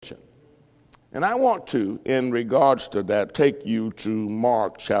And I want to, in regards to that, take you to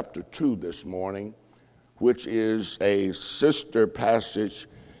Mark chapter 2 this morning, which is a sister passage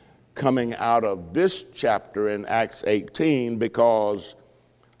coming out of this chapter in Acts 18, because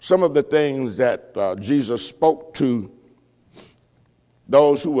some of the things that Jesus spoke to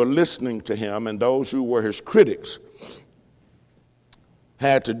those who were listening to him and those who were his critics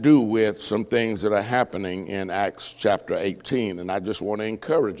had to do with some things that are happening in Acts chapter 18. And I just want to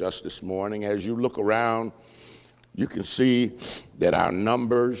encourage us this morning. As you look around, you can see that our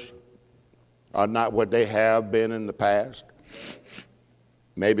numbers are not what they have been in the past.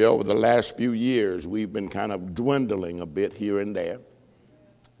 Maybe over the last few years, we've been kind of dwindling a bit here and there.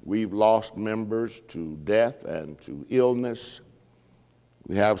 We've lost members to death and to illness.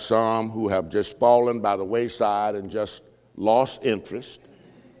 We have some who have just fallen by the wayside and just lost interest.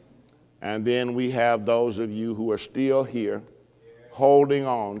 And then we have those of you who are still here holding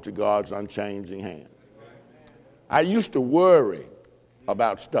on to God's unchanging hand. I used to worry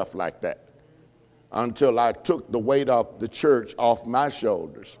about stuff like that until I took the weight of the church off my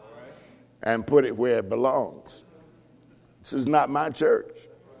shoulders and put it where it belongs. This is not my church.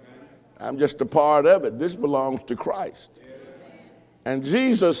 I'm just a part of it. This belongs to Christ. And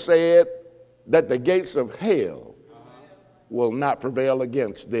Jesus said that the gates of hell will not prevail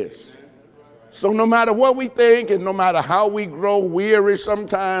against this. So no matter what we think and no matter how we grow weary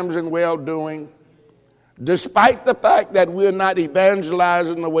sometimes in well-doing, despite the fact that we're not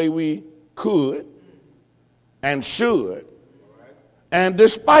evangelizing the way we could and should, and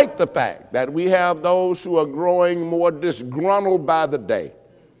despite the fact that we have those who are growing more disgruntled by the day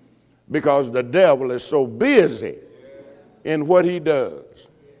because the devil is so busy in what he does.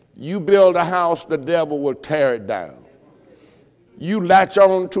 You build a house, the devil will tear it down. You latch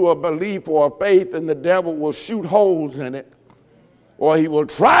on to a belief or a faith and the devil will shoot holes in it, or he will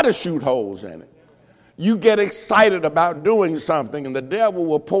try to shoot holes in it. You get excited about doing something and the devil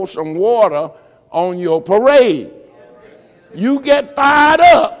will pour some water on your parade. You get fired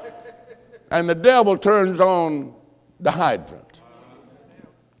up and the devil turns on the hydrant.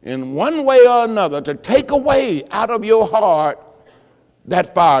 In one way or another, to take away out of your heart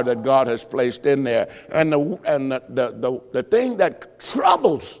that fire that God has placed in there. And the thing that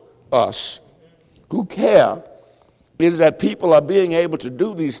troubles us who care is that people are being able to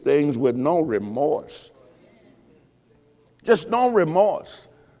do these things with no remorse. Just no remorse.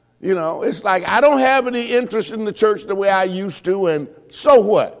 You know, it's like, I don't have any interest in the church the way I used to, and so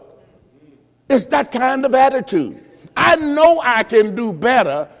what? It's that kind of attitude. I know I can do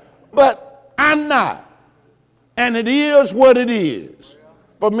better, but I'm not. And it is what it is.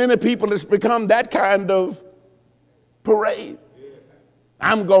 For many people, it's become that kind of parade.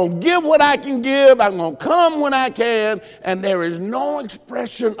 I'm going to give what I can give. I'm going to come when I can. And there is no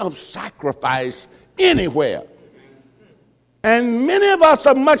expression of sacrifice anywhere. And many of us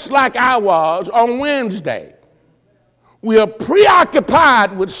are much like I was on Wednesday. We are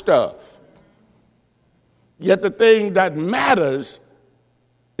preoccupied with stuff. Yet the thing that matters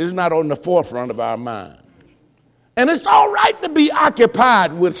is not on the forefront of our mind. And it's all right to be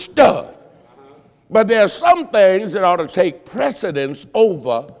occupied with stuff, but there are some things that ought to take precedence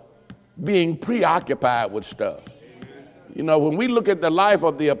over being preoccupied with stuff. You know, when we look at the life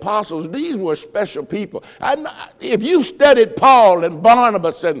of the apostles, these were special people. If you studied Paul and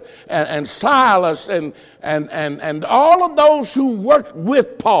Barnabas and Silas and all of those who worked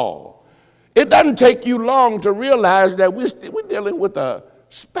with Paul, it doesn't take you long to realize that we're dealing with a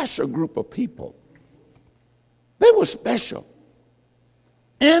special group of people. They were special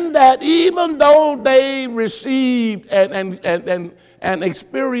in that even though they received and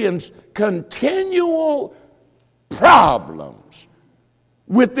experienced continual problems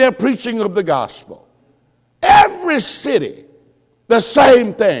with their preaching of the gospel, every city, the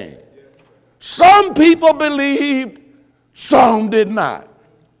same thing. Some people believed, some did not.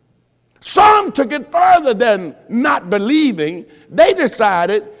 Some took it further than not believing. They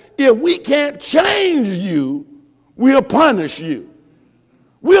decided, if we can't change you, we'll punish you.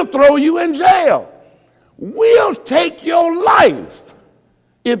 We'll throw you in jail. We'll take your life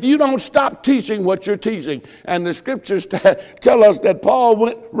if you don't stop teaching what you're teaching. And the scriptures tell us that Paul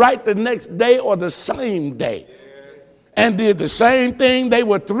went right the next day or the same day and did the same thing they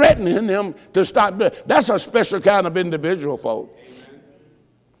were threatening him to stop doing. That's a special kind of individual, folks.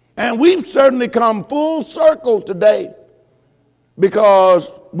 And we've certainly come full circle today, because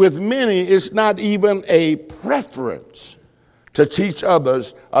with many it's not even a preference to teach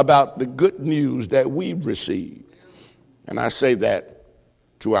others about the good news that we've received. And I say that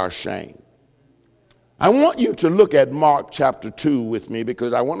to our shame. I want you to look at Mark chapter 2 with me,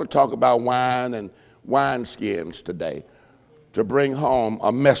 because I want to talk about wine and wineskins today to bring home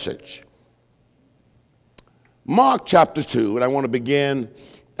a message. Mark chapter 2, and I want to begin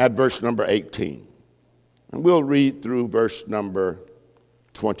at verse number 18. And we'll read through verse number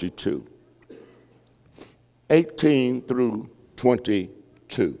 22. 18 through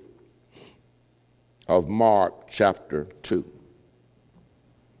 22 of Mark chapter 2.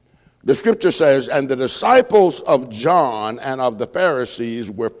 The scripture says, "And the disciples of John and of the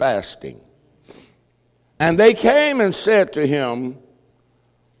Pharisees were fasting. And they came and said to him,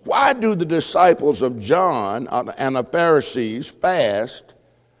 'Why do the disciples of John and the Pharisees fast,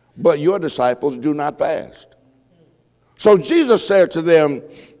 but your disciples do not fast?' So Jesus said to them,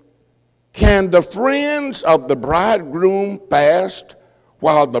 'Can the friends of the bridegroom fast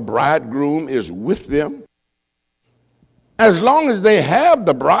while the bridegroom is with them? As long as they have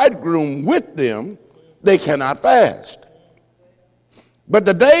the bridegroom with them, they cannot fast. But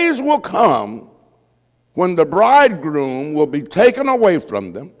the days will come when the bridegroom will be taken away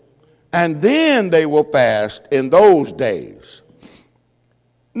from them, and then they will fast in those days.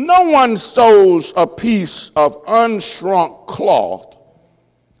 No one sews a piece of unshrunk cloth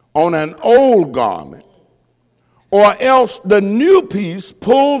on an old garment, or else the new piece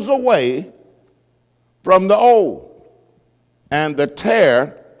pulls away from the old, and the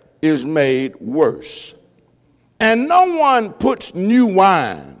tear is made worse. And no one puts new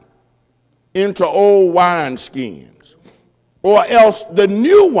wine into old wineskins, or else the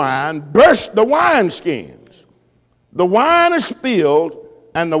new wine bursts the wineskins. The wine is spilled,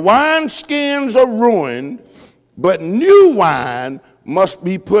 and the wineskins are ruined, but new wine must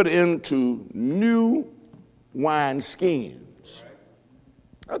be put into new wineskins.'"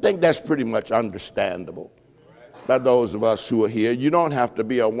 I think that's pretty much understandable by those of us who are here. You don't have to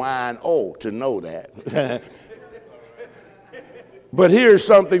be a wino to know that. But here's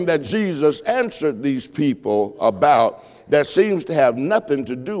something that Jesus answered these people about that seems to have nothing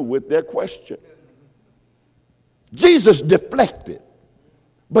to do with their question. Jesus deflected,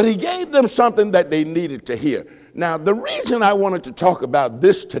 but he gave them something that they needed to hear. Now, the reason I wanted to talk about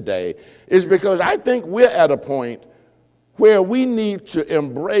this today is because I think we're at a point where we need to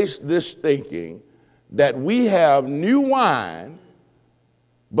embrace this thinking that we have new wine,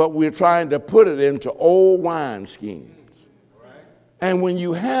 but we're trying to put it into old wineskins. And when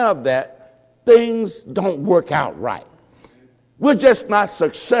you have that, things don't work out right. We're just not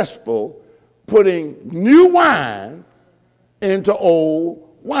successful putting new wine into old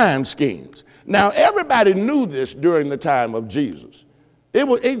wineskins. Now, everybody knew this during the time of Jesus.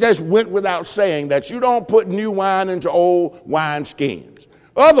 It just went without saying that you don't put new wine into old wineskins.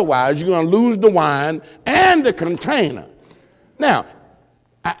 Otherwise, you're going to lose the wine and the container. Now,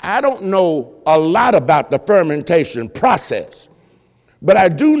 I don't know a lot about the fermentation process, but I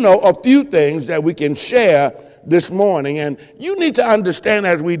do know a few things that we can share this morning. And you need to understand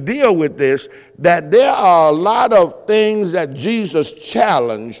as we deal with this that there are a lot of things that Jesus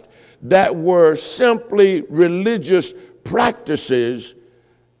challenged that were simply religious practices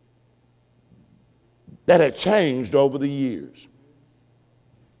that had changed over the years.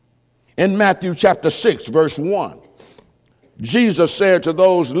 In Matthew chapter 6, verse 1, Jesus said to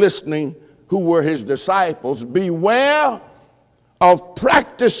those listening who were his disciples, "Beware of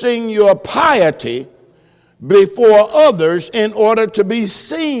practicing your piety before others in order to be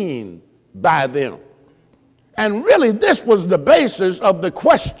seen by them." And really, this was the basis of the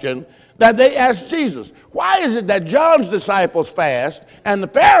question that they asked Jesus. Why is it that John's disciples fast and the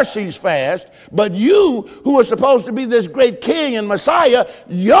Pharisees fast, but you, who are supposed to be this great king and Messiah,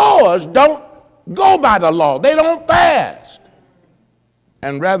 yours don't go by the law? They don't fast.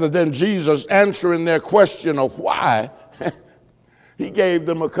 And rather than Jesus answering their question of why, he gave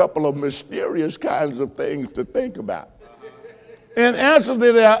them a couple of mysterious kinds of things to think about. In answer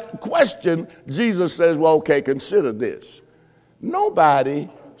to their question, Jesus says, well, okay, consider this. Nobody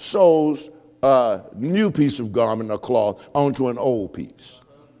sews a new piece of garment or cloth onto an old piece.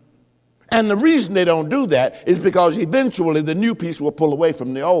 And the reason they don't do that is because eventually the new piece will pull away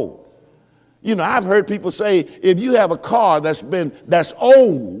from the old. You know, I've heard people say, if you have a car that's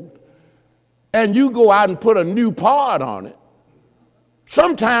old and you go out and put a new part on it,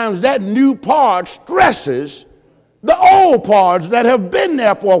 sometimes that new part stresses the old parts that have been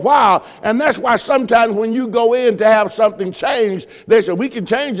there for a while. And that's why sometimes when you go in to have something changed, they say, we can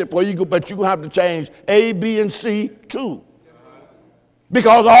change it for you, but you're going to have to change A, B, and C too.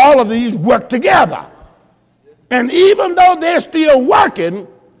 Because all of these work together. And even though they're still working,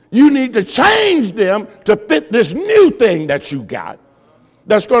 you need to change them to fit this new thing that you got.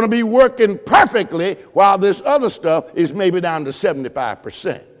 that's going to be working perfectly while this other stuff is maybe down to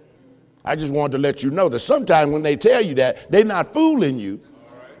 75%. I just wanted to let you know that sometimes when they tell you that, they're not fooling you.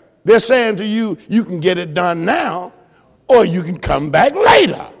 They're saying to you, you can get it done now, or you can come back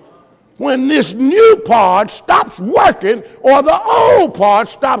later when this new part stops working or the old part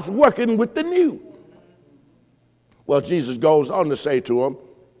stops working with the new. Well, Jesus goes on to say to him,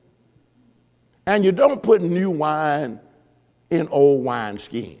 and you don't put new wine in old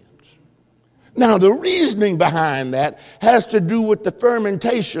wineskins. Now, the reasoning behind that has to do with the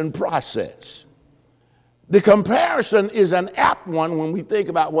fermentation process. The comparison is an apt one when we think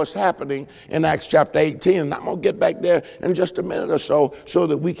about what's happening in Acts chapter 18. And I'm going to get back there in just a minute or so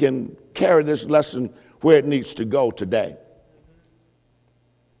that we can carry this lesson where it needs to go today.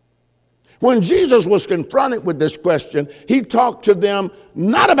 When Jesus was confronted with this question, he talked to them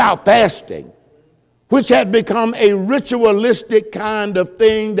not about fasting, which had become a ritualistic kind of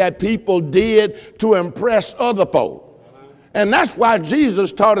thing that people did to impress other folk. And that's why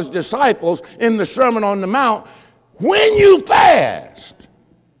Jesus taught his disciples in the Sermon on the Mount, when you fast,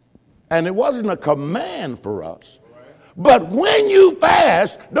 and it wasn't a command for us, but when you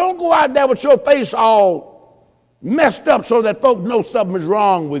fast, don't go out there with your face all messed up so that folk know something is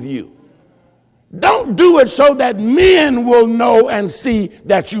wrong with you. Don't do it so that men will know and see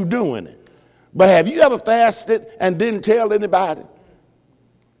that you're doing it. But have you ever fasted and didn't tell anybody?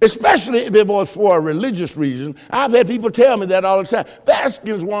 Especially if it was for a religious reason. I've had people tell me that all the time.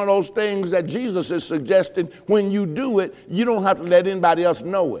 Fasting is one of those things that Jesus is suggesting when you do it, you don't have to let anybody else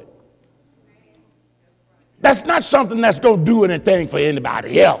know it. That's not something that's going to do anything for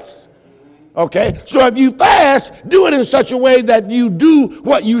anybody else. Okay? So if you fast, do it in such a way that you do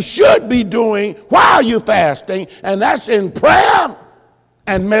what you should be doing while you're fasting, and that's in prayer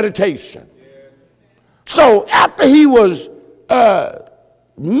and meditation. So after he was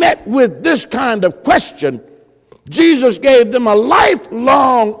met with this kind of question, Jesus gave them a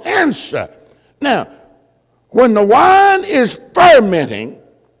lifelong answer. Now, when the wine is fermenting,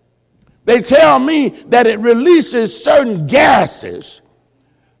 they tell me that it releases certain gases,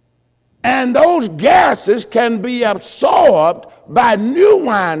 and those gases can be absorbed by new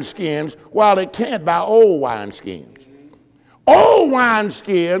wineskins while it can't by old wineskins. Old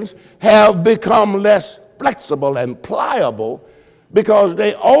wineskins have become less flexible and pliable because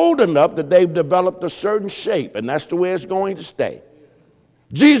they're old enough that they've developed a certain shape, and that's the way it's going to stay.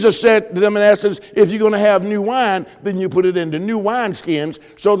 Jesus said to them, in essence, if you're going to have new wine, then you put it into new wineskins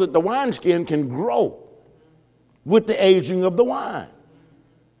so that the wineskin can grow with the aging of the wine.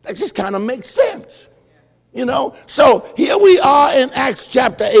 That just kind of makes sense, you know. So here we are in Acts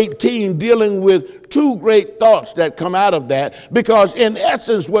chapter 18 dealing with two great thoughts that come out of that, because in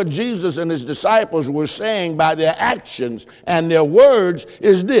essence what Jesus and his disciples were saying by their actions and their words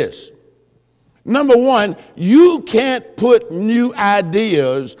is this. Number one, you can't put new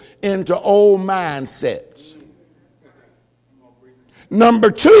ideas into old mindsets. Number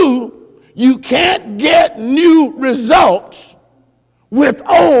two, you can't get new results with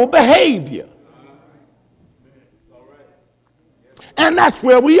old behavior. And that's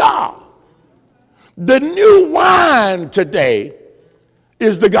where we are. The new wine today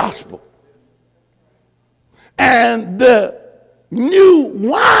is the gospel. And the new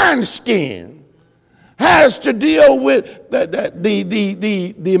wineskin has to deal with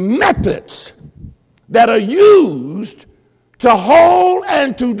the methods that are used to hold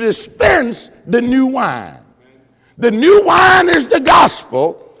and to dispense the new wine. The new wine is the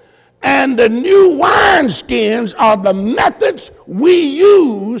gospel, and the new wineskins are the methods we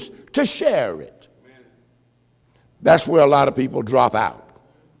use to share it. That's where a lot of people drop out,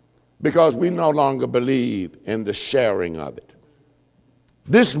 because we no longer believe in the sharing of it.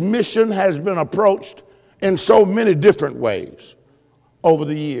 This mission has been approached in so many different ways over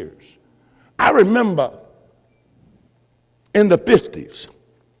the years. I remember in the 50s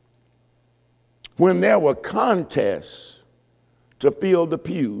when there were contests to fill the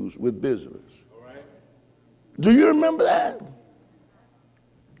pews with visitors. Do you remember that?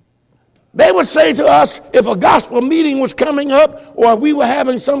 They would say to us, if a gospel meeting was coming up or if we were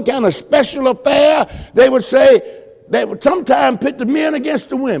having some kind of special affair, they would say they would sometimes pit the men against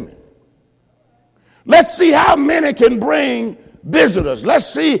the women. Let's see how many can bring visitors. Let's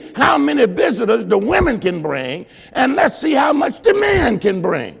see how many visitors the women can bring, and let's see how much the men can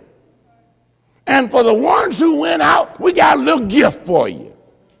bring. And for the ones who went out, we got a little gift for you.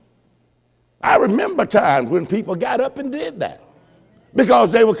 I remember times when people got up and did that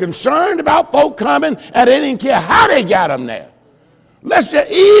because they were concerned about folk coming and they didn't care how they got them there. Let's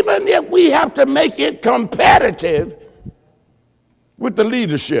just, even if we have to make it competitive, with the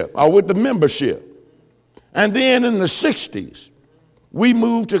leadership or with the membership. And then in the 60s, we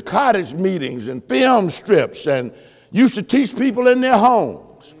moved to cottage meetings and film strips and used to teach people in their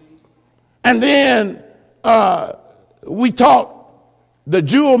homes. And then we taught the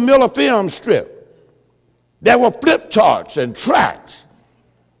Jewel Miller film strip. There were flip charts and tracks.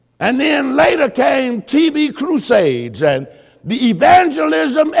 And then later came TV crusades and the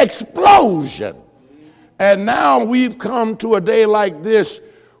evangelism explosion. And now we've come to a day like this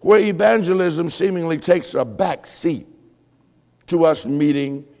where evangelism seemingly takes a back seat to us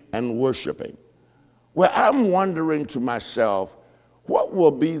meeting and worshiping. Well, I'm wondering to myself, what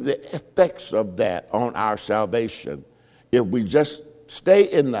will be the effects of that on our salvation if we just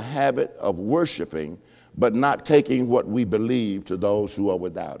stay in the habit of worshiping but not taking what we believe to those who are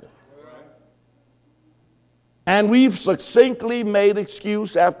without it? And we've succinctly made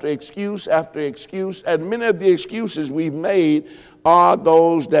excuse after excuse after excuse, and many of the excuses we've made are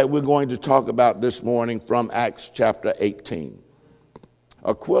those that we're going to talk about this morning from Acts chapter 18.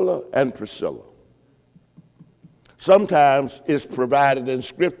 Aquila and Priscilla. Sometimes it's provided in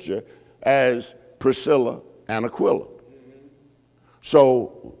Scripture as Priscilla and Aquila.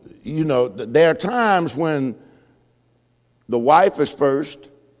 So, you know, there are times when the wife is first,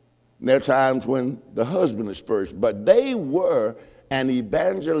 and there are times when the husband is first, but they were an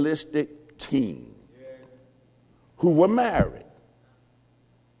evangelistic team who were married.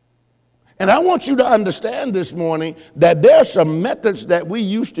 And I want you to understand this morning that there are some methods that we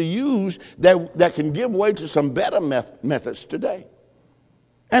used to use that can give way to some better methods today.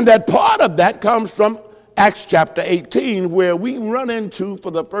 And that part of that comes from Acts chapter 18, where we run into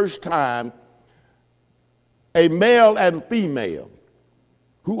for the first time a male and female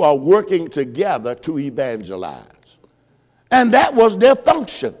who are working together to evangelize. And that was their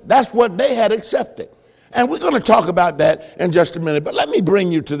function. That's what they had accepted. And we're going to talk about that in just a minute, but let me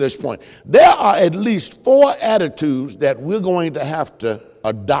bring you to this point. There are at least 4 attitudes that we're going to have to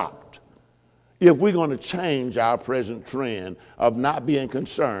adopt if we're going to change our present trend of not being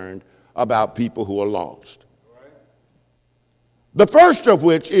concerned about people who are lost. The first of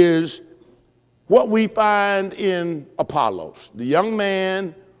which is what we find in Apollos, the young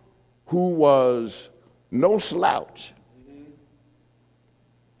man who was no slouch.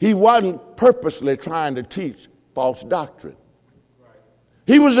 He wasn't purposely trying to teach false doctrine.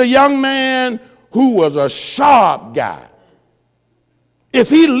 He was a young man who was a sharp guy. If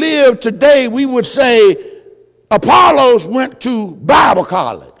he lived today, we would say Apollos went to Bible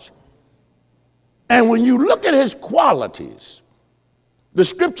college. And when you look at his qualities, the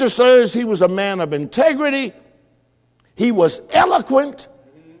Scripture says he was a man of integrity. He was eloquent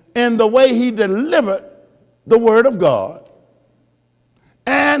in the way he delivered the Word of God.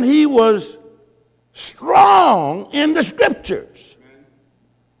 And he was strong in the Scriptures.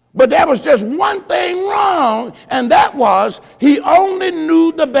 But there was just one thing wrong, and that was he only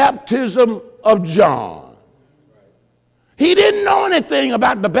knew the baptism of John. He didn't know anything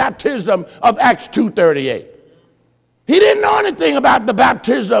about the baptism of Acts 2:38. He didn't know anything about the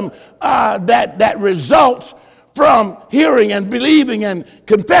baptism that results from hearing and believing and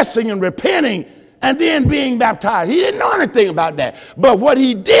confessing and repenting and then being baptized. He didn't know anything about that. But what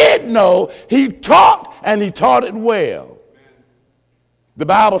he did know, he taught, and he taught it well. The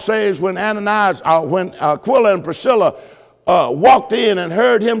Bible says when Aquila and Priscilla walked in and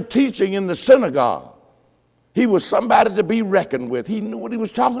heard him teaching in the synagogue, he was somebody to be reckoned with. He knew what he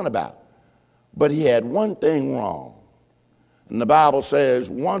was talking about. But he had one thing wrong. And the Bible says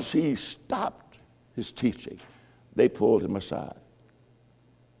once he stopped his teaching, they pulled him aside,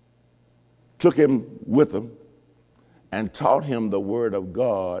 took him with them, and taught him the Word of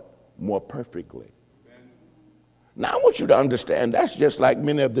God more perfectly. Now, I want you to understand that's just like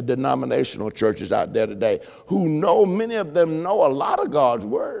many of the denominational churches out there today who know, many of them know a lot of God's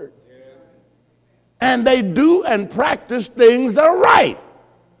Word. And they do and practice things that are right.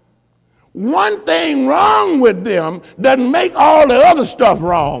 One thing wrong with them doesn't make all the other stuff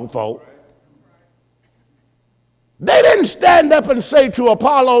wrong, folks. They didn't stand up and say to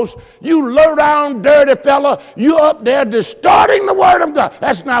Apollos, you low-down, dirty fella, you up there distorting the Word of God.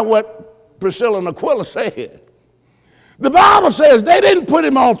 That's not what Priscilla and Aquila said. The Bible says they didn't put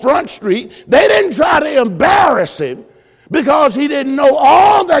him on Front Street. They didn't try to embarrass him because he didn't know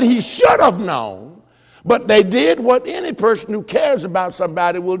all that he should have known. But they did what any person who cares about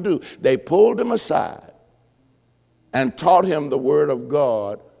somebody will do. They pulled him aside and taught him the Word of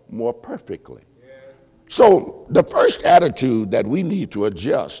God more perfectly. So the first attitude that we need to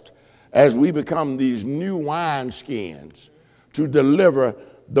adjust as we become these new wineskins to deliver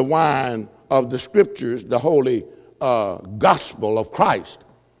the wine of the Scriptures, the Holy gospel of Christ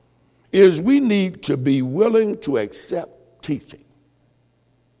is we need to be willing to accept teaching.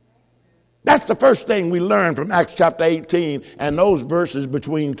 That's the first thing we learn from Acts chapter 18 and those verses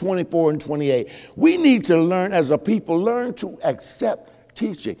between 24 and 28. We need to learn as a people, learn to accept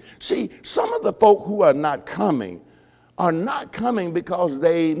teaching. See, some of the folk who are not coming because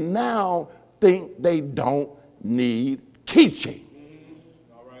they now think they don't need teaching.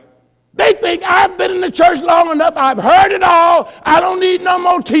 They think, I've been in the church long enough, I've heard it all, I don't need no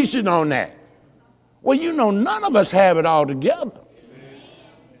more teaching on that. Well, you know, none of us have it all together.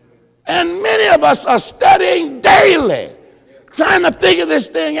 And many of us are studying daily, trying to figure this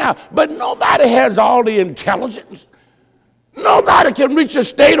thing out. But nobody has all the intelligence. Nobody can reach a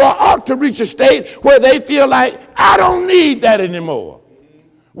state or ought to reach a state where they feel like, I don't need that anymore.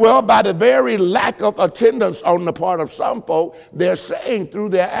 Well, by the very lack of attendance on the part of some folk, they're saying through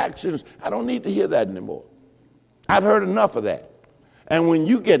their actions, I don't need to hear that anymore. I've heard enough of that. And when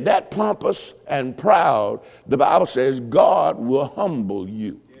you get that pompous and proud, the Bible says God will humble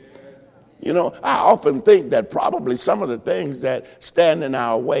you. You know, I often think that probably some of the things that stand in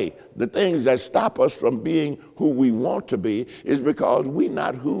our way, the things that stop us from being who we want to be, is because we're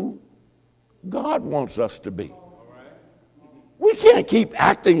not who God wants us to be. We can't keep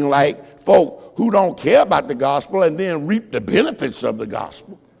acting like folk who don't care about the gospel and then reap the benefits of the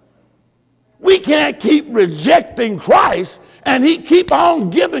gospel. We can't keep rejecting Christ and he keep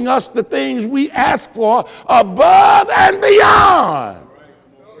on giving us the things we ask for above and beyond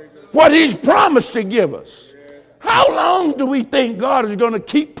what he's promised to give us. How long do we think God is going to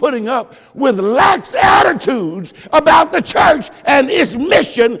keep putting up with lax attitudes about the church and its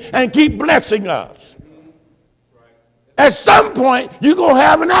mission and keep blessing us? At some point, you're going to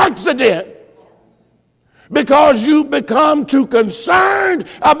have an accident because you become too concerned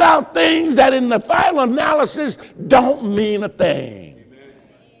about things that in the final analysis don't mean a thing.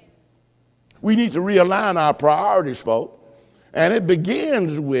 We need to realign our priorities, folks. And it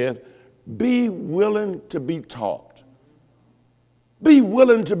begins with be willing to be taught. Be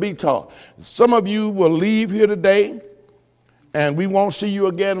willing to be taught. Some of you will leave here today, and we won't see you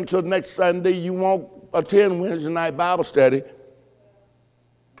again until next Sunday. You won't attend Wednesday night Bible study.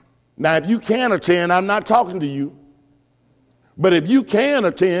 Now, if you can attend, I'm not talking to you. But if you can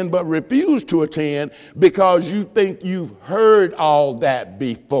attend but refuse to attend because you think you've heard all that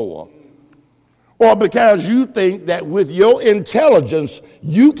before, or because you think that with your intelligence,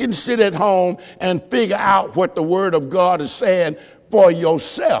 you can sit at home and figure out what the Word of God is saying for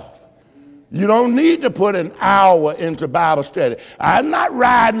yourself. You don't need to put an hour into Bible study. I'm not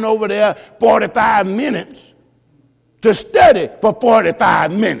riding over there 45 minutes to study for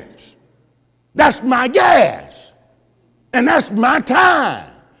 45 minutes. That's my gas. And that's my time.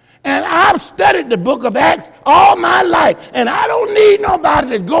 And I've studied the book of Acts all my life, and I don't need nobody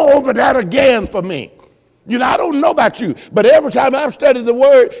to go over that again for me. You know, I don't know about you, but every time I've studied the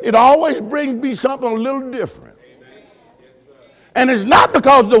Word, it always brings me something a little different. And it's not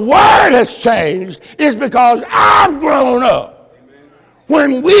because the Word has changed, it's because I've grown up.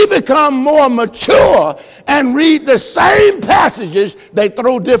 When we become more mature and read the same passages, they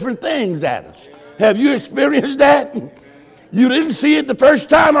throw different things at us. Have you experienced that? You didn't see it the first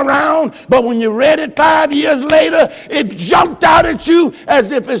time around, but when you read it 5 years later, it jumped out at you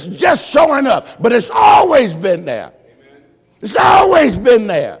as if it's just showing up. But it's always been there. It's always been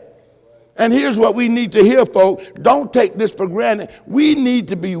there. And here's what we need to hear, folks. Don't take this for granted. We need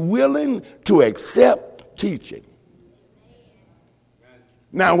to be willing to accept teaching.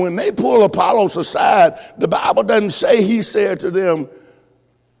 Now, when they pull Apollos aside, the Bible doesn't say he said to them,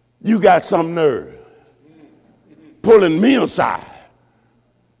 you got some nerve pulling me aside.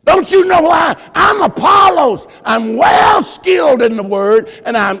 Don't you know why? I'm Apollos. I'm well skilled in the word,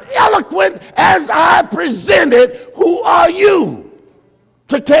 and I'm eloquent as I present it. Who are you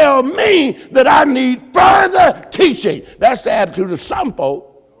to tell me that I need further teaching? That's the attitude of some folk.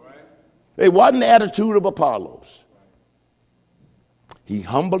 It wasn't the attitude of Apollos. He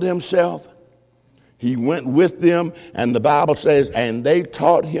humbled himself. He went with them, and the Bible says, and they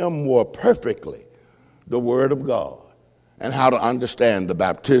taught him more perfectly the word of God and how to understand the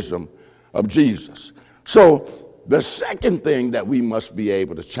baptism of Jesus. So the second thing that we must be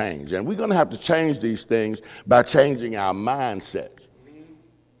able to change, and we're going to have to change these things by changing our mindset.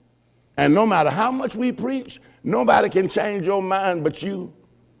 And no matter how much we preach, nobody can change your mind but you.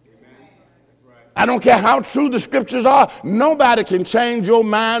 I don't care how true the scriptures are, nobody can change your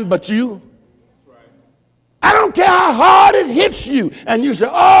mind but you. I don't care how hard it hits you. And you say,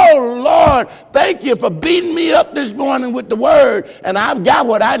 oh, Lord, thank you for beating me up this morning with the word. And I've got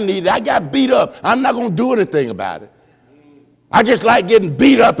what I needed. I got beat up. I'm not going to do anything about it. I just like getting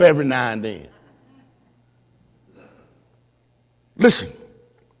beat up every now and then. Listen,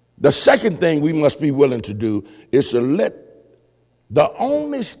 the second thing we must be willing to do is to let the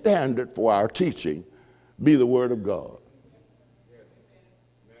only standard for our teaching be the Word of God.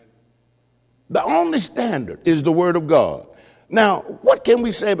 The only standard is the Word of God. Now, what can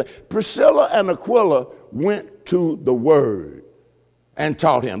we say about Priscilla and Aquila went to the Word and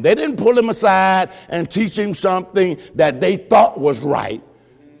taught him. They didn't pull him aside and teach him something that they thought was right.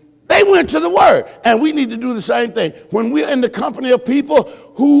 They went to the Word, and we need to do the same thing. When we're in the company of people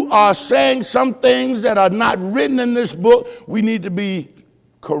who are saying some things that are not written in this book, we need to be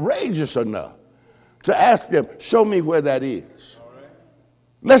courageous enough to ask them, show me where that is.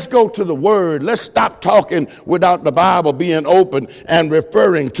 Let's go to the Word. Let's stop talking without the Bible being open and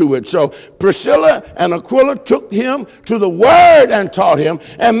referring to it. So Priscilla and Aquila took him to the Word and taught him,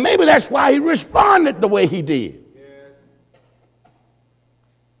 and maybe that's why he responded the way he did.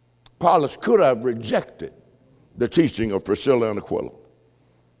 Paulus could have rejected the teaching of Priscilla and Aquila.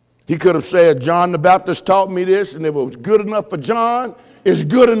 He could have said, John the Baptist taught me this, and if it was good enough for John, it's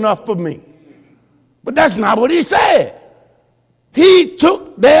good enough for me. But that's not what he said. He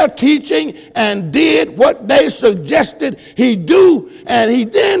took their teaching and did what they suggested he do, and he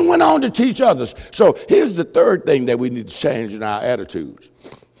then went on to teach others. So here's the third thing that we need to change in our attitudes.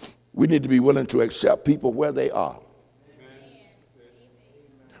 We need to be willing to accept people where they are.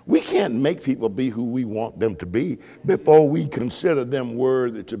 We can't make people be who we want them to be before we consider them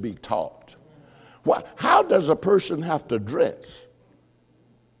worthy to be taught. How does a person have to dress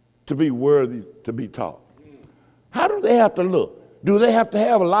to be worthy to be taught? How do they have to look? Do they have to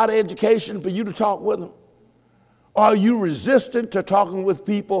have a lot of education for you to talk with them? Are you resistant to talking with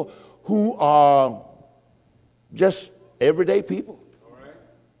people who are just everyday people?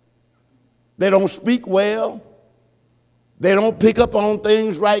 They don't speak well. They don't pick up on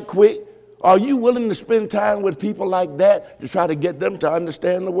things right quick. Are you willing to spend time with people like that to try to get them to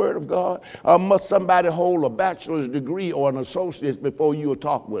understand the Word of God? Or must somebody hold a bachelor's degree or an associate's before you will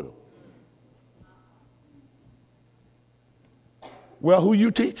talk with them? Well, who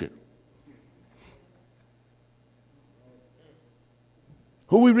you teaching?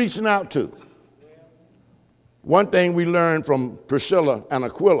 Who we reaching out to? One thing we learned from Priscilla and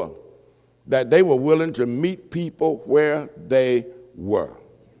Aquila, that they were willing to meet people where they were.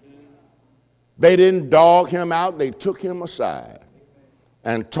 They didn't dog him out. They took him aside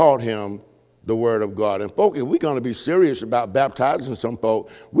and taught him the Word of God. And folks, if we're going to be serious about baptizing some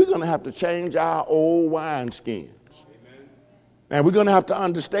folk, we're going to have to change our old wineskins. And we're going to have to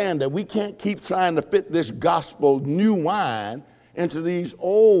understand that we can't keep trying to fit this gospel new wine into these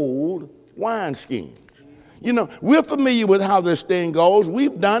old wineskins. You know, we're familiar with how this thing goes.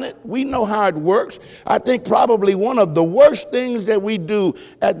 We've done it. We know how it works. I think probably one of the worst things that we do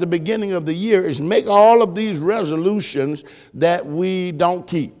at the beginning of the year is make all of these resolutions that we don't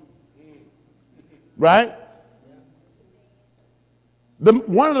keep. Right?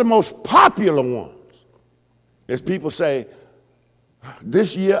 One of the most popular ones is people say,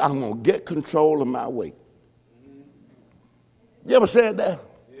 this year I'm going to get control of my weight. You ever said that?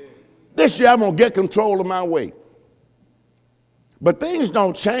 This year I'm going to get control of my weight. But things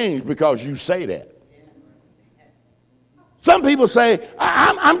don't change because you say that. Some people say,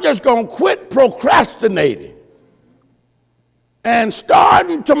 I'm just going to quit procrastinating. And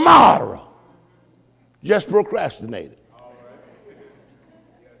starting tomorrow, just procrastinating.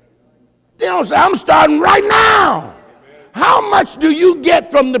 They don't say, I'm starting right now. How much do you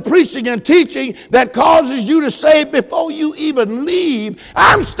get from the preaching and teaching that causes you to say before you even leave,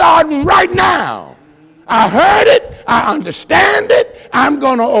 I'm starting right now. I heard it. I understand it. I'm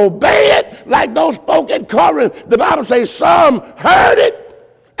going to obey it. Like those folk at Corinth, the Bible says some heard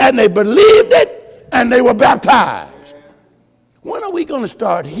it and they believed it and they were baptized. When are we going to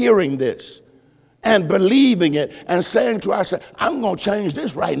start hearing this and believing it and saying to ourselves, I'm going to change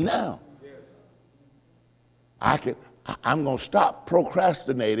this right now? I'm going to stop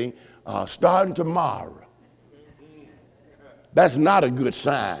procrastinating starting tomorrow. That's not a good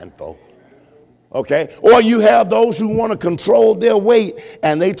sign, folks. Okay? Or you have those who want to control their weight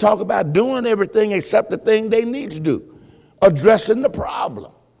and they talk about doing everything except the thing they need to do, addressing the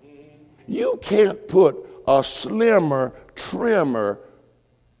problem. You can't put a slimmer, trimmer,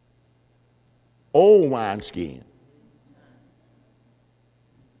 old wineskin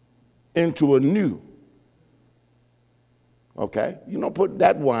into a new. Okay? You don't put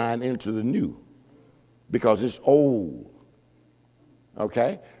that wine into the new. because it's old.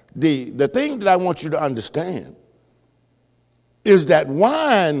 Okay? The thing that I want you to understand is that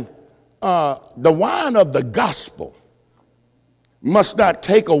wine, the wine of the gospel, must not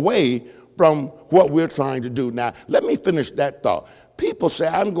take away from what we're trying to do. Now, let me finish that thought. People say,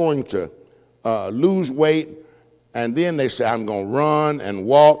 I'm going to lose weight, and then they say, I'm going to run and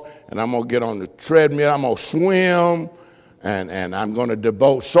walk, and I'm going to get on the treadmill, I'm going to swim, and I'm going to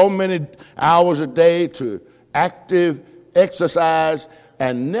devote so many hours a day to active exercise,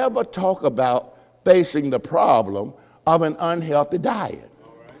 and never talk about facing the problem of an unhealthy diet.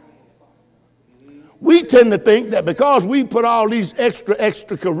 We tend to think that because we put all these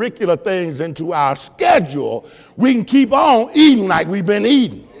extracurricular things into our schedule, we can keep on eating like we've been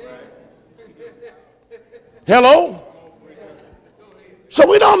eating. Hello? So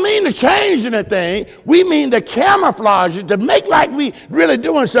we don't mean to change anything. We mean to camouflage it, to make like we really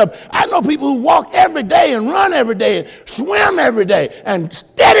doing something. I know people who walk every day and run every day and swim every day and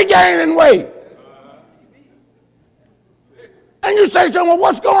steady gaining weight. And you say to them, well,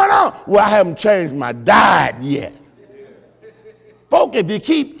 what's going on? Well, I haven't changed my diet yet. Folk, if you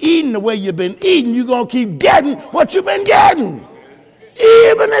keep eating the way you've been eating, you're going to keep getting what you've been getting.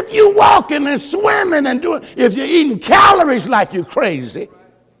 Even if you're walking and swimming and doing, if you're eating calories like you're crazy,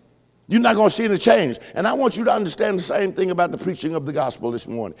 you're not going to see any change. And I want you to understand the same thing about the preaching of the gospel this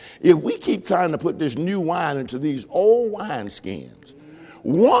morning. If we keep trying to put this new wine into these old wineskins,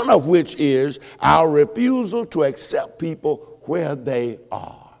 one of which is our refusal to accept people where they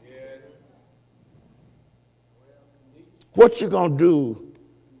are. What you going to do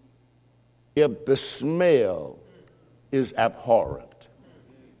if the smell is abhorrent?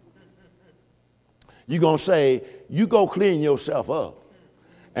 You're going to say, you go clean yourself up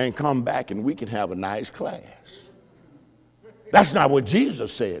and come back and we can have a nice class. That's not what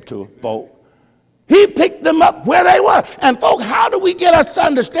Jesus said to folk. He picked them up where they were. And folk, how do we get us to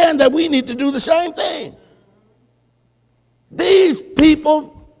understand that we need to do the same thing? These people,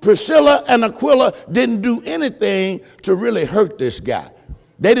 Priscilla and Aquila, didn't do anything to really hurt this guy.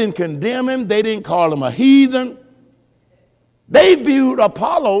 They didn't condemn him. They didn't call him a heathen. They viewed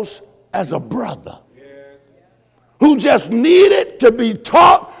Apollos as a brother who just needed to be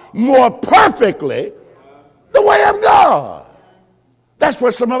taught more perfectly the way of God. That's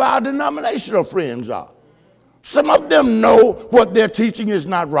where some of our denominational friends are. Some of them know what they're teaching is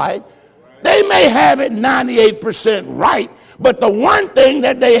not right. They may have it 98% right, but the one thing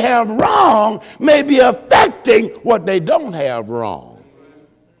that they have wrong may be affecting what they don't have wrong.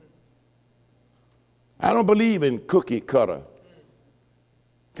 I don't believe in cookie cutter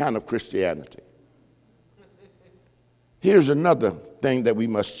kind of Christianity. Here's another thing that we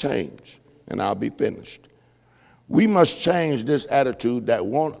must change, and I'll be finished. We must change this attitude that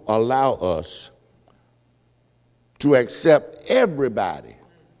won't allow us to accept everybody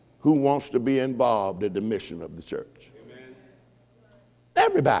who wants to be involved in the mission of the church. Amen.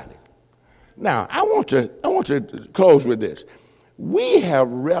 Everybody. Now, I want to close with this. We have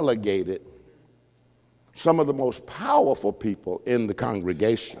relegated some of the most powerful people in the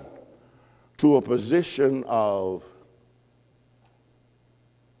congregation to a position of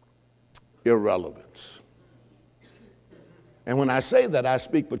irrelevance. And when I say that, I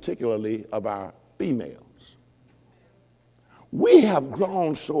speak particularly of our females. We have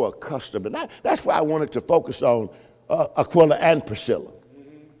grown so accustomed, and that's why I wanted to focus on Aquila and Priscilla.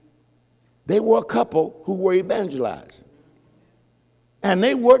 They were a couple who were evangelizing. And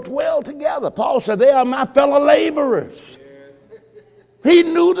they worked well together. Paul said, they are my fellow laborers. He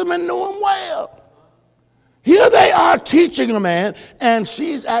knew them and knew them well. Here they are teaching a man, and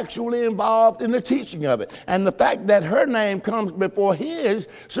she's actually involved in the teaching of it. And the fact that her name comes before his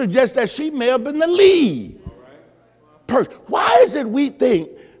suggests that she may have been the lead person. Why is it we think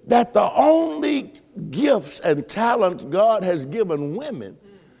that the only gifts and talents God has given women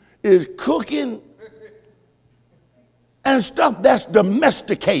is cooking and stuff that's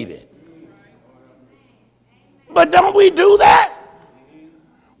domesticated? But don't we do that?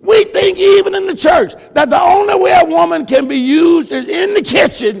 We think even in the church that the only way a woman can be used is in the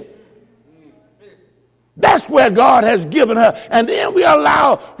kitchen. That's where God has given her. And then we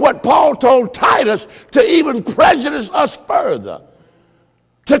allow what Paul told Titus to even prejudice us further.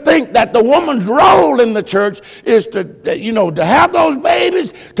 To think that the woman's role in the church is to have those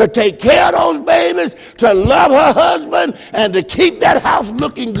babies, to take care of those babies, to love her husband, and to keep that house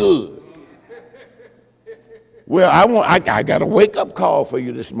looking good. Well, I got a wake-up call for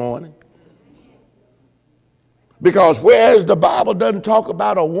you this morning. Because whereas the Bible doesn't talk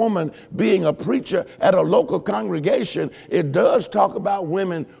about a woman being a preacher at a local congregation, it does talk about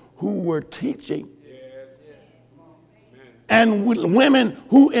women who were teaching and women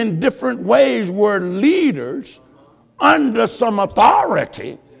who in different ways were leaders under some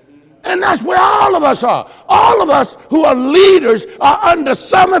authority. And that's where all of us are. All of us who are leaders are under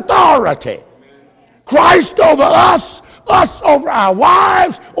some authority. Christ over us over our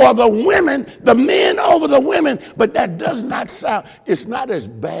wives, or the women, the men over the women. But that does not sound, it's not as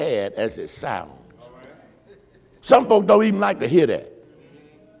bad as it sounds. Some folks don't even like to hear that.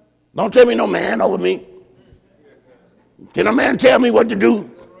 Don't tell me no man over me. Can a man tell me what to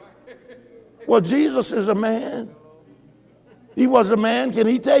do? Well, Jesus is a man. He was a man. Can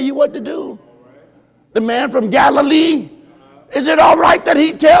he tell you what to do? The man from Galilee. Is it all right that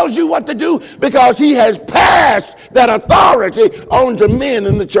he tells you what to do? Because he has passed that authority on to men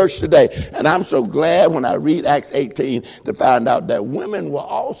in the church today. And I'm so glad when I read Acts 18 to find out that women were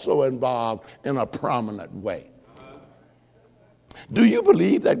also involved in a prominent way. Do you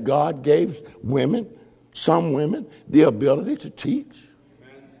believe that God gave women, some women, the ability to teach?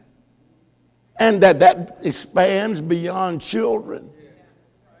 And that expands beyond children?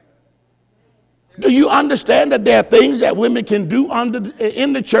 Do you understand that there are things that women can do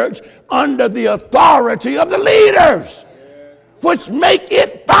in the church under the authority of the leaders, which make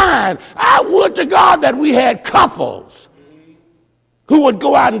it fine? I would to God that we had couples who would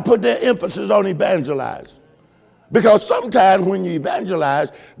go out and put their emphasis on evangelizing. Because sometimes when you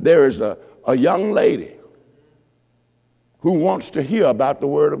evangelize, there is a young lady who wants to hear about the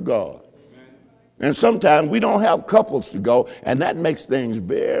Word of God. And sometimes we don't have couples to go, and that makes things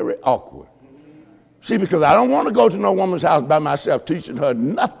very awkward. See, because I don't want to go to no woman's house by myself teaching her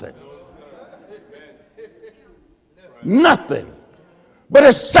nothing. Nothing. But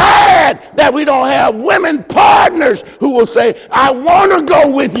it's sad that we don't have women partners who will say, I want to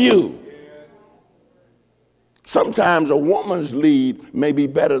go with you. Sometimes a woman's lead may be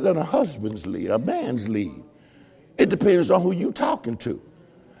better than a husband's lead, a man's lead. It depends on who you're talking to.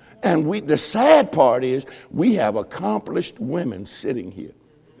 And the sad part is we have accomplished women sitting here.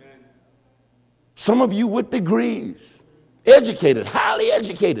 Some of you with degrees, educated, highly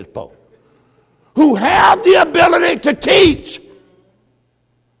educated folk, who have the ability to teach,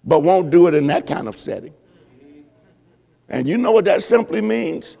 but won't do it in that kind of setting. And you know what that simply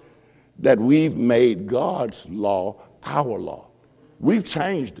means? That we've made God's law our law. We've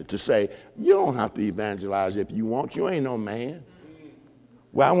changed it to say, you don't have to evangelize if you want. You ain't no man.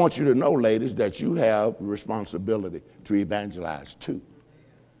 Well, I want you to know, ladies, that you have the responsibility to evangelize too.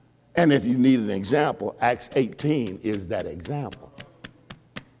 And if you need an example, Acts 18 is that example.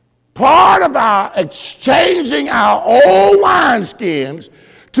 Part of our exchanging our old wineskins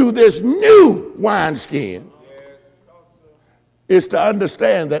to this new wineskin is to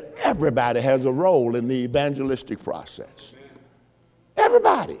understand that everybody has a role in the evangelistic process.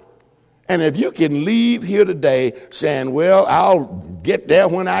 Everybody. And if you can leave here today saying, well, I'll get there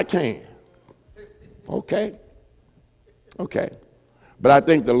when I can. Okay. But I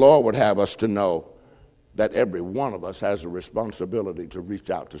think the Lord would have us to know that every one of us has a responsibility to reach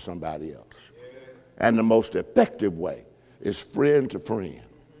out to somebody else. And the most effective way is friend to friend,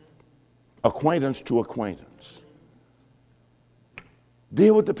 acquaintance to acquaintance.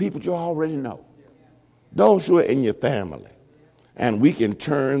 Deal with the people you already know, those who are in your family. And we can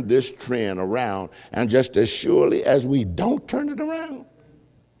turn this trend around. And just as surely as we don't turn it around,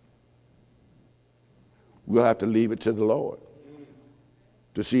 we'll have to leave it to the Lord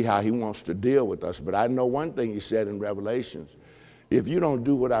to see how he wants to deal with us. But I know one thing he said in Revelations: if you don't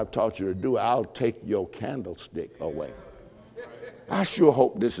do what I've taught you to do, I'll take your candlestick away. I sure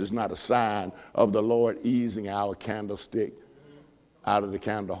hope this is not a sign of the Lord easing our candlestick out of the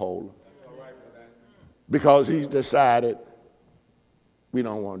candle holder, because he's decided we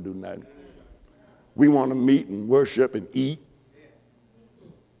don't want to do nothing. We want to meet and worship and eat.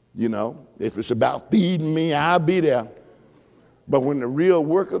 You know, if it's about feeding me, I'll be there. But when the real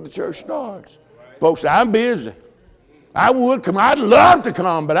work of the church starts, folks say, I'm busy. I would come. I'd love to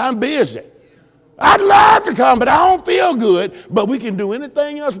come, but I'm busy. I'd love to come, but I don't feel good. But we can do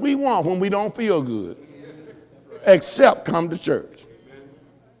anything else we want when we don't feel good, except come to church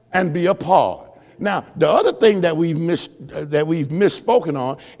and be a part. Now, the other thing that we've misspoken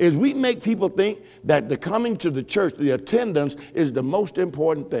on is we make people think that the coming to the church, the attendance, is the most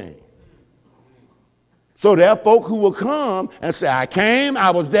important thing. So there are folk who will come and say, I came, I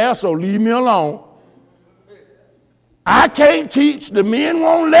was there, so leave me alone. I can't teach. The men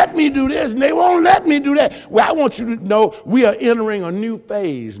won't let me do this, and they won't let me do that. Well, I want you to know we are entering a new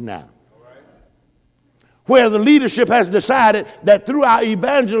phase now, where the leadership has decided that through our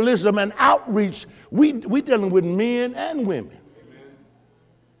evangelism and outreach, we're dealing with men and women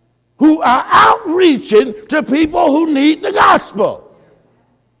who are outreaching to people who need the gospel.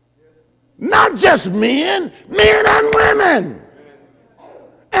 Not just men and women.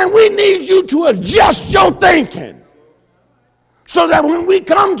 And we need you to adjust your thinking so that when we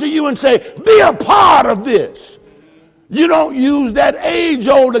come to you and say, be a part of this, you don't use that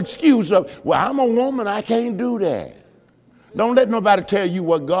age-old excuse of, well, I'm a woman, I can't do that. Don't let nobody tell you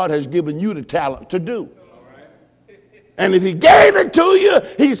what God has given you the talent to do. And if he gave it to you,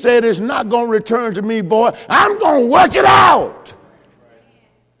 he said, it's not going to return to me, boy. I'm going to work it out.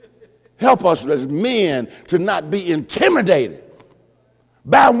 Help us as men to not be intimidated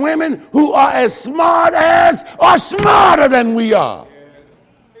by women who are as smart as or smarter than we are.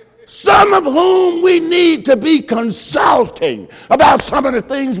 Some of whom we need to be consulting about some of the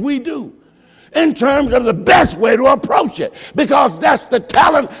things we do in terms of the best way to approach it, because that's the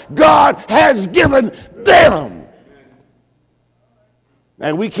talent God has given them.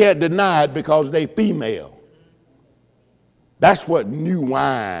 And we can't deny it because they female. That's what new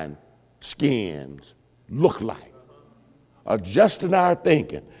wine skins look like. Adjusting our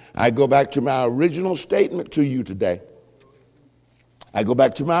thinking. I go back to my original statement to you today. I go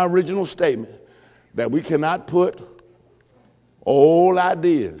back to my original statement that we cannot put old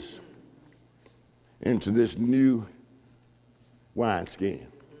ideas into this new wineskin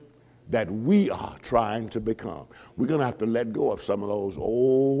that we are trying to become. We're going to have to let go of some of those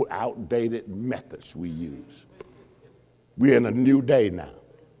old, outdated methods we use. We're in a new day now.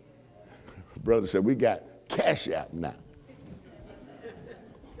 Brother said, we got Cash App now.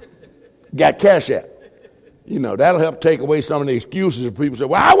 Got Cash App. You know, that'll help take away some of the excuses of people say,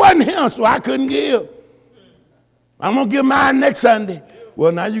 well, I wasn't here, so I couldn't give. I'm going to give mine next Sunday.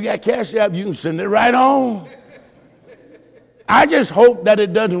 Well, now you got Cash App, you can send it right on. I just hope that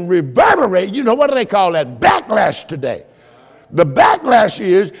it doesn't reverberate. You know, what do they call that? Backlash today. The backlash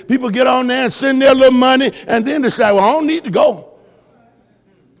is people get on there and send their little money and then decide, well, I don't need to go.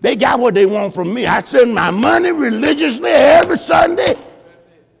 They got what they want from me. I send my money religiously every Sunday,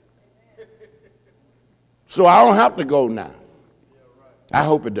 so I don't have to go now. I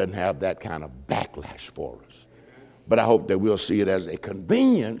hope it doesn't have that kind of backlash for us. But I hope that we'll see it as a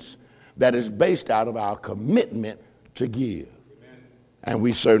convenience that is based out of our commitment to give. And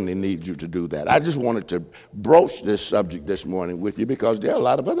we certainly need you to do that. I just wanted to broach this subject this morning with you because there are a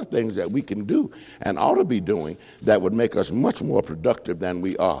lot of other things that we can do and ought to be doing that would make us much more productive than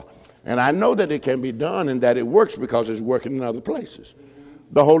we are. And I know that it can be done and that it works because it's working in other places.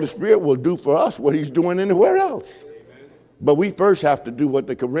 The Holy Spirit will do for us what he's doing anywhere else. But we first have to do what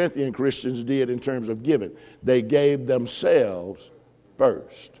the Corinthian Christians did in terms of giving. They gave themselves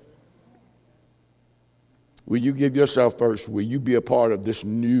first. Will you give yourself first? Will you be a part of this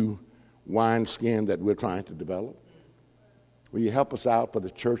new wineskin that we're trying to develop? Will you help us out for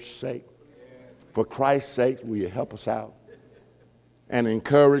the church's sake? For Christ's sake, will you help us out? And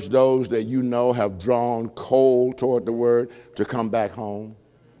encourage those that you know have drawn cold toward the word to come back home?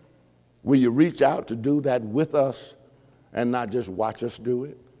 Will you reach out to do that with us and not just watch us do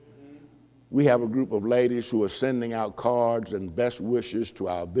it? We have a group of ladies who are sending out cards and best wishes to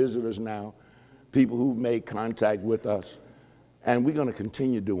our visitors now, people who've made contact with us, and we're going to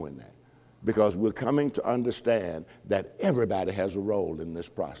continue doing that because we're coming to understand that everybody has a role in this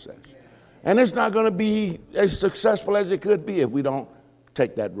process. And it's not going to be as successful as it could be if we don't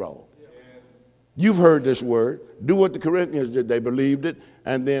take that role. You've heard this word. Do what the Corinthians did. They believed it,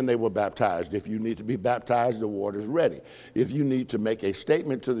 and then they were baptized. If you need to be baptized, the water's ready. If you need to make a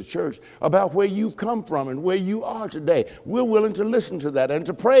statement to the church about where you've come from and where you are today, we're willing to listen to that and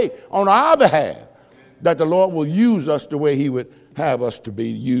to pray on our behalf that the Lord will use us the way he would have us to be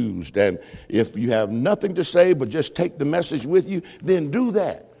used. And if you have nothing to say but just take the message with you, then do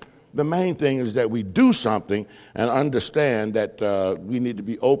that. The main thing is that we do something and understand that we need to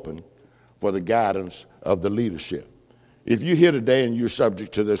be open for the guidance of the leadership. If you're here today and you're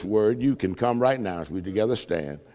subject to this word, you can come right now as we together stand.